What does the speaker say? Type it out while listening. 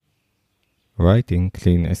writing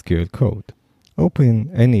clean SQL code. Open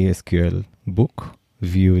any SQL book,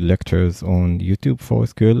 view lectures on YouTube for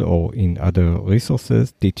SQL or in other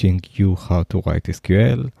resources teaching you how to write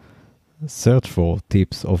SQL. Search for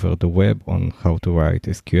tips over the web on how to write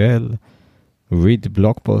SQL. Read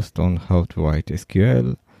blog posts on how to write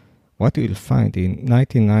SQL. What you'll find in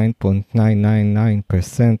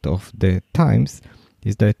 99.999% of the times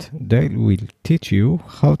is that they will teach you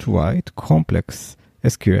how to write complex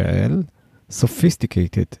SQL,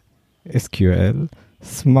 sophisticated SQL,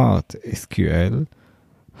 smart SQL,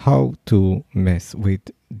 how to mess with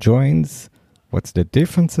joins, what's the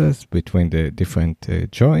differences between the different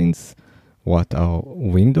joins, what are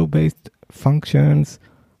window-based functions,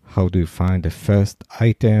 how do you find the first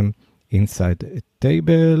item inside a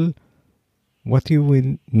table. What you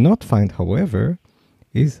will not find, however,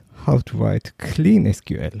 is how to write clean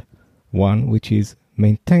SQL, one which is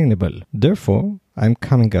maintainable. Therefore, I'm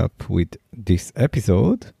coming up with this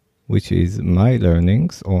episode, which is my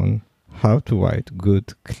learnings on how to write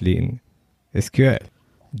good, clean SQL.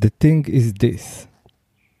 The thing is this.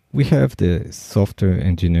 We have the software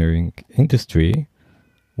engineering industry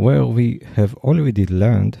where we have already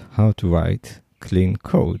learned how to write clean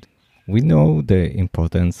code. We know the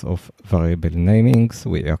importance of variable namings.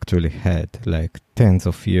 We actually had like tens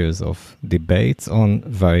of years of debates on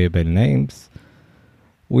variable names.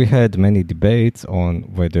 We had many debates on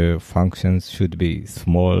whether functions should be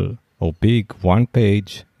small or big, one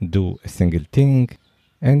page, do a single thing.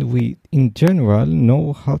 And we, in general,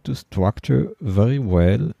 know how to structure very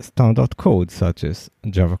well standard code, such as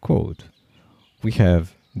Java code. We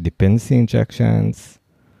have dependency injections.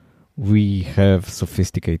 We have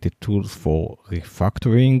sophisticated tools for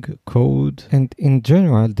refactoring code. And in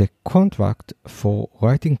general, the contract for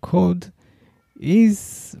writing code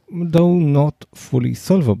is, though not fully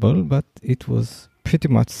solvable, but it was pretty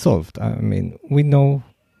much solved. I mean, we know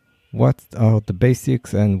what are the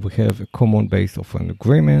basics, and we have a common base of an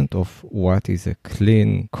agreement of what is a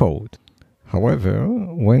clean code. However,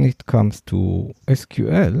 when it comes to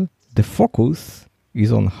SQL, the focus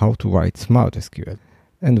is on how to write smart SQL.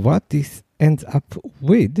 And what this ends up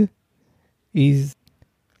with is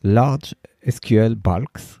large SQL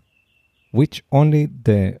bulks, which only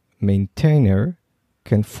the maintainer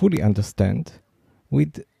can fully understand,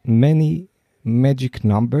 with many magic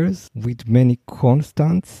numbers, with many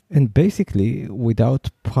constants, and basically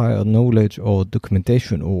without prior knowledge or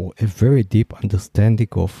documentation or a very deep understanding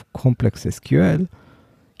of complex SQL,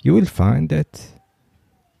 you will find that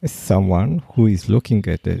as someone who is looking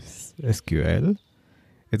at this SQL,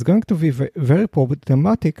 it's going to be very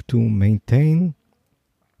problematic to maintain,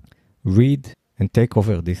 read, and take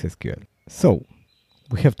over this SQL. So,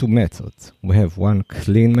 we have two methods. We have one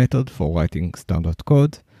clean method for writing standard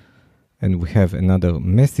code, and we have another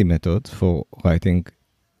messy method for writing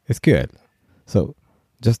SQL. So,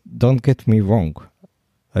 just don't get me wrong.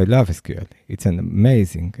 I love SQL. It's an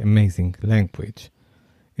amazing, amazing language.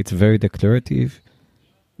 It's very declarative.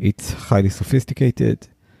 It's highly sophisticated.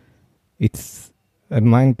 It's a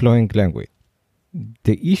mind-blowing language.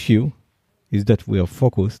 The issue is that we are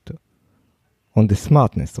focused on the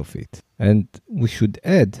smartness of it, and we should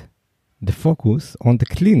add the focus on the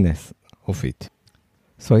cleanness of it.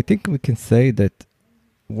 So I think we can say that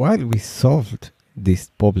while we solved this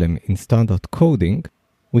problem in standard coding,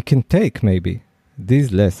 we can take maybe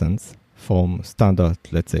these lessons from standard,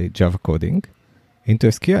 let's say, Java coding into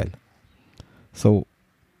SQL. So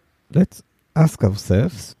let's ask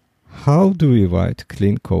ourselves, how do we write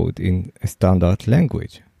clean code in a standard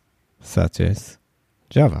language, such as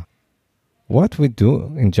Java? What we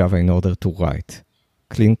do in Java in order to write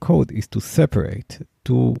clean code is to separate,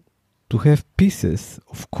 to have pieces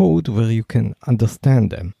of code where you can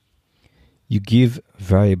understand them. You give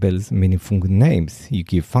variables meaningful names. You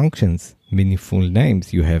give functions meaningful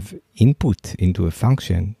names. You have input into a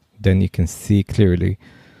function. Then you can see clearly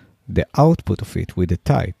the output of it with a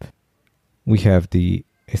type. We have the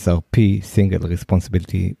SRP, single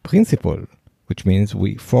responsibility principle, which means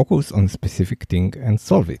we focus on a specific thing and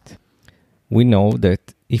solve it. We know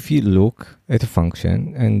that if you look at a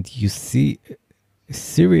function and you see a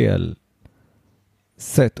serial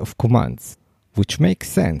set of commands which make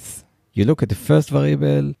sense, you look at the first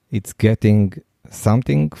variable, it's getting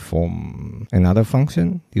something from another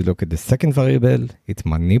function. You look at the second variable, it's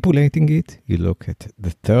manipulating it. You look at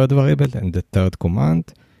the third variable and the third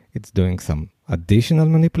command, it's doing some additional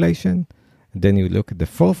manipulation. And then you look at the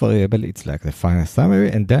fourth variable, it's like the final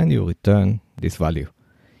summary, and then you return this value.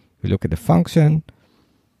 You look at the function,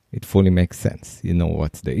 it fully makes sense. You know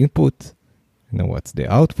what's the input, you know what's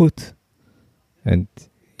the output, and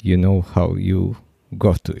you know how you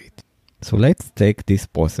got to it. So let's take this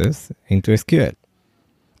process into SQL.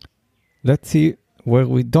 Let's see where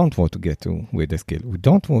we don't want to get to with SQL. We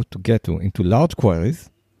don't want to get into large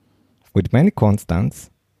queries with many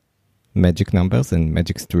constants, magic numbers and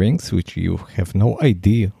magic strings, which you have no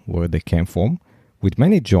idea where they came from, with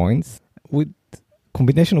many joins, with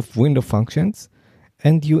combination of window functions,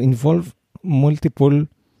 and you involve multiple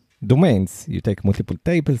domains. You take multiple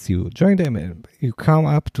tables, you join them, and you come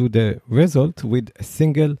up to the result with a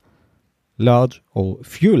single large or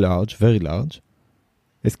few large, very large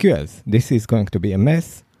SQLs. This is going to be a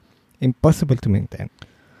mess, impossible to maintain.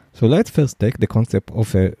 So let's first take the concept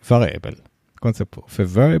of a variable. Concept of a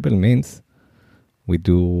variable means we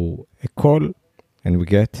do a call and we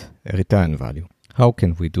get a return value. How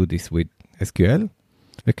can we do this with SQL?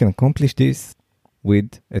 We can accomplish this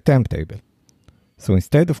with a temp table. So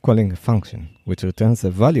instead of calling a function which returns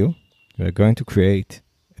a value, we are going to create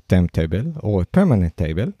a temp table or a permanent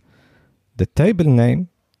table. The table name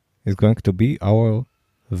is going to be our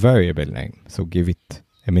variable name. So give it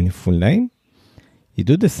a meaningful name. You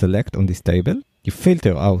do the select on this table. You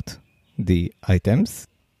filter out the items,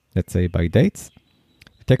 let's say by dates.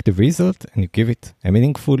 You take the result and you give it a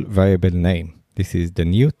meaningful variable name. This is the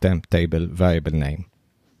new temp table variable name.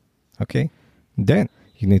 Okay? Then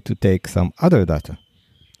you need to take some other data.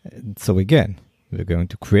 So again, we're going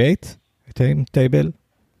to create a temp table,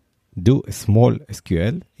 do a small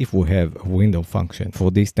SQL. If we have a window function for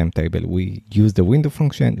this temp table, we use the window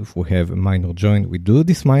function. If we have a minor join, we do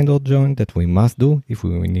this minor join that we must do. If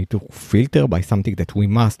we need to filter by something that we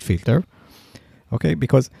must filter. Okay,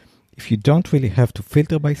 because if you don't really have to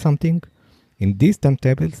filter by something, in these temp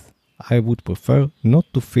tables, I would prefer not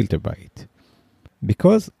to filter by it.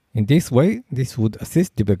 Because in this way, this would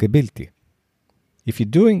assist debuggability. If you're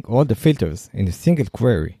doing all the filters in a single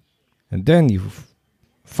query, and then you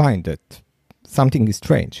find that something is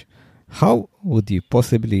strange, how would you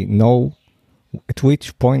possibly know at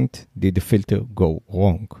which point did the filter go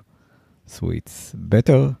wrong? So it's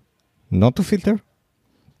better not to filter,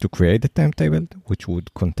 to create a temp table, which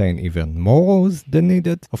would contain even more rows than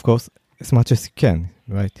needed. Of course, as much as you can,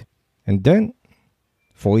 right? And then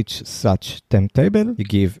for each such temp table, you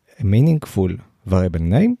give a meaningful variable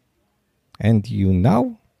name, and you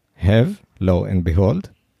now have, lo and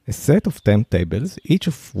behold, a set of temp tables, each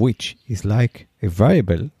of which is like a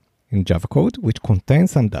variable in Java code, which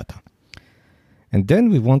contains some data. And then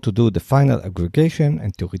we want to do the final aggregation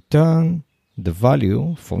and to return the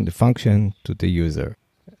value from the function to the user.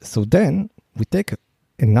 So then we take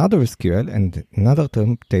another SQL and another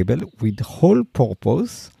temp table with the whole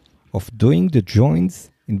purpose of doing the joins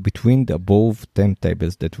in between the above temp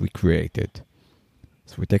tables that we created.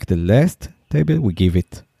 So we take the last table, we give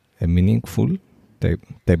it a meaningful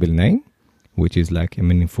table name, which is like a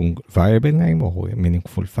meaningful variable name or a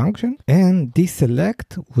meaningful function. And this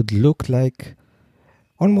select would look like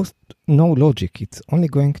almost no logic. It's only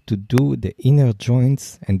going to do the inner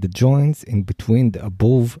joins and the joins in between the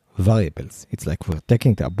above variables. It's like we're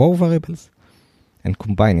taking the above variables and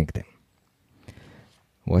combining them.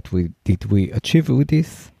 What did we achieve with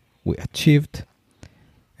this? We achieved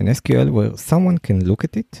an SQL where someone can look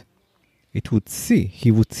at it. He would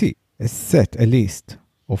see a list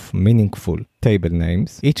of meaningful table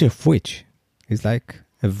names, each of which is like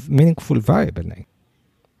a meaningful variable name.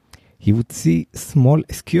 He would see small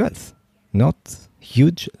SQLs, not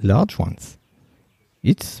huge, large ones.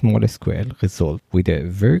 Each small SQL result with a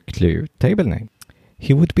very clear table name.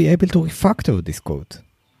 He would be able to refactor this code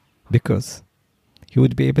because he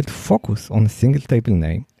would be able to focus on a single table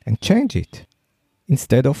name and change it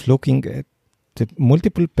instead of looking at the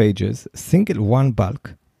multiple pages, single one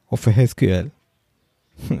bulk of a SQL.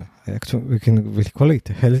 Actually, we can really call it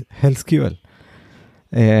HellSQL.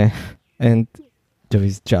 And there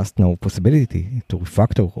is just no possibility to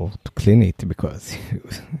refactor or to clean it because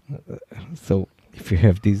so if you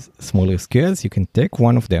have these smaller SQLs, you can take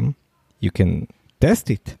one of them, you can test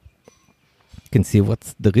it, you can see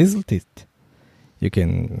what's the result is. You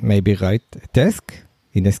can maybe write a task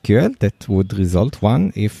in SQL that would result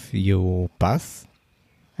 1 if you pass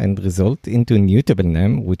and result into a new table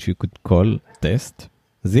name, which you could call test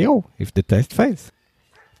 0 if the test fails.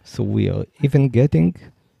 So we are even getting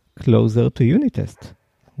closer to unit test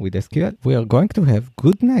with SQL. We are going to have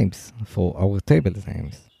good names for our table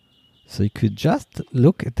names. So you could just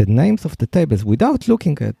look at the names of the tables without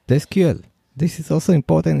looking at the SQL. This is also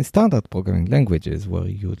important in standard programming languages where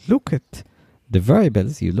you look at the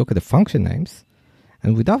variables, you look at the function names,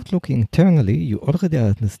 and without looking internally, you already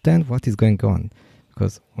understand what is going on.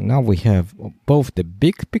 Because now we have both the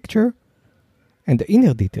big picture and the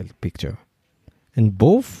inner detailed picture. And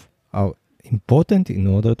both are important in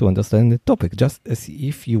order to understand the topic. Just as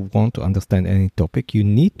if you want to understand any topic, you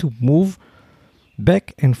need to move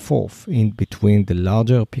back and forth in between the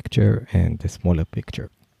larger picture and the smaller picture.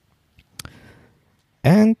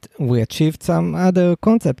 And we achieved some other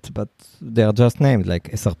concepts, but they are just named,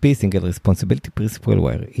 like SRP, Single Responsibility Principle,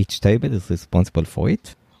 where each table is responsible for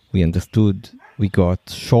it. We got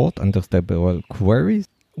short, understandable queries.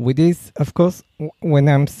 With this, of course, when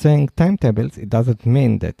I'm saying timetables, it doesn't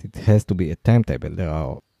mean that it has to be a timetable.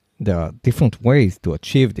 There are different ways to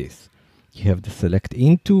achieve this. You have the select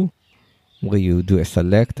into, where you do a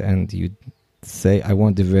select and you say, I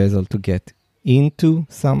want the result to get into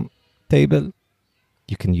some table.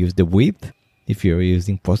 You can use the with. If you're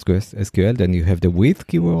using PostgreSQL, then you have the with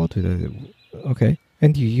keyword. Okay.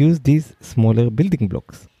 And you use these smaller building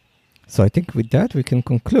blocks. So I think with that, we can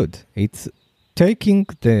conclude. It's taking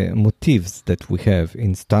the motifs that we have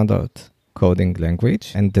in standard coding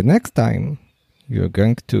language, and the next time you're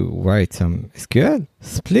going to write some SQL,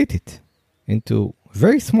 split it into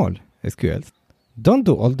very small SQLs. Don't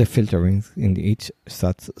do all the filtering in each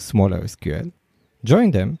such smaller SQL.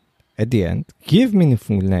 Join them at the end, give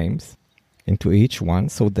meaningful names into each one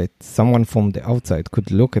so that someone from the outside could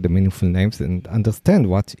look at the meaningful names and understand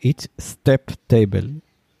what each step table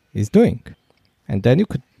is doing. And then you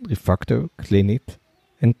could refactor, clean it,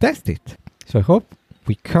 and test it. So I hope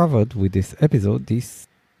we covered with this episode this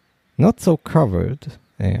not so covered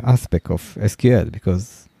aspect of SQL,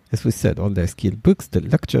 because as we said, all the SQL books, the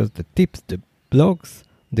lectures, the tips, the blogs,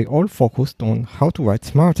 they all focused on how to write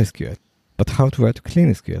smart SQL, but how to write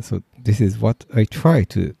clean SQL. So this is what I try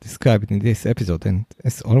to describe in this episode. And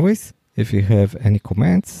as always, if you have any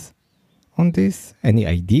comments on this, any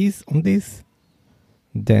ideas on this,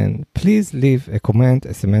 then please leave a comment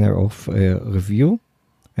as a manner of review,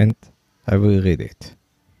 and I will read it.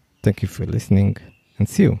 Thank you for listening, and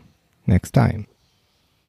see you next time.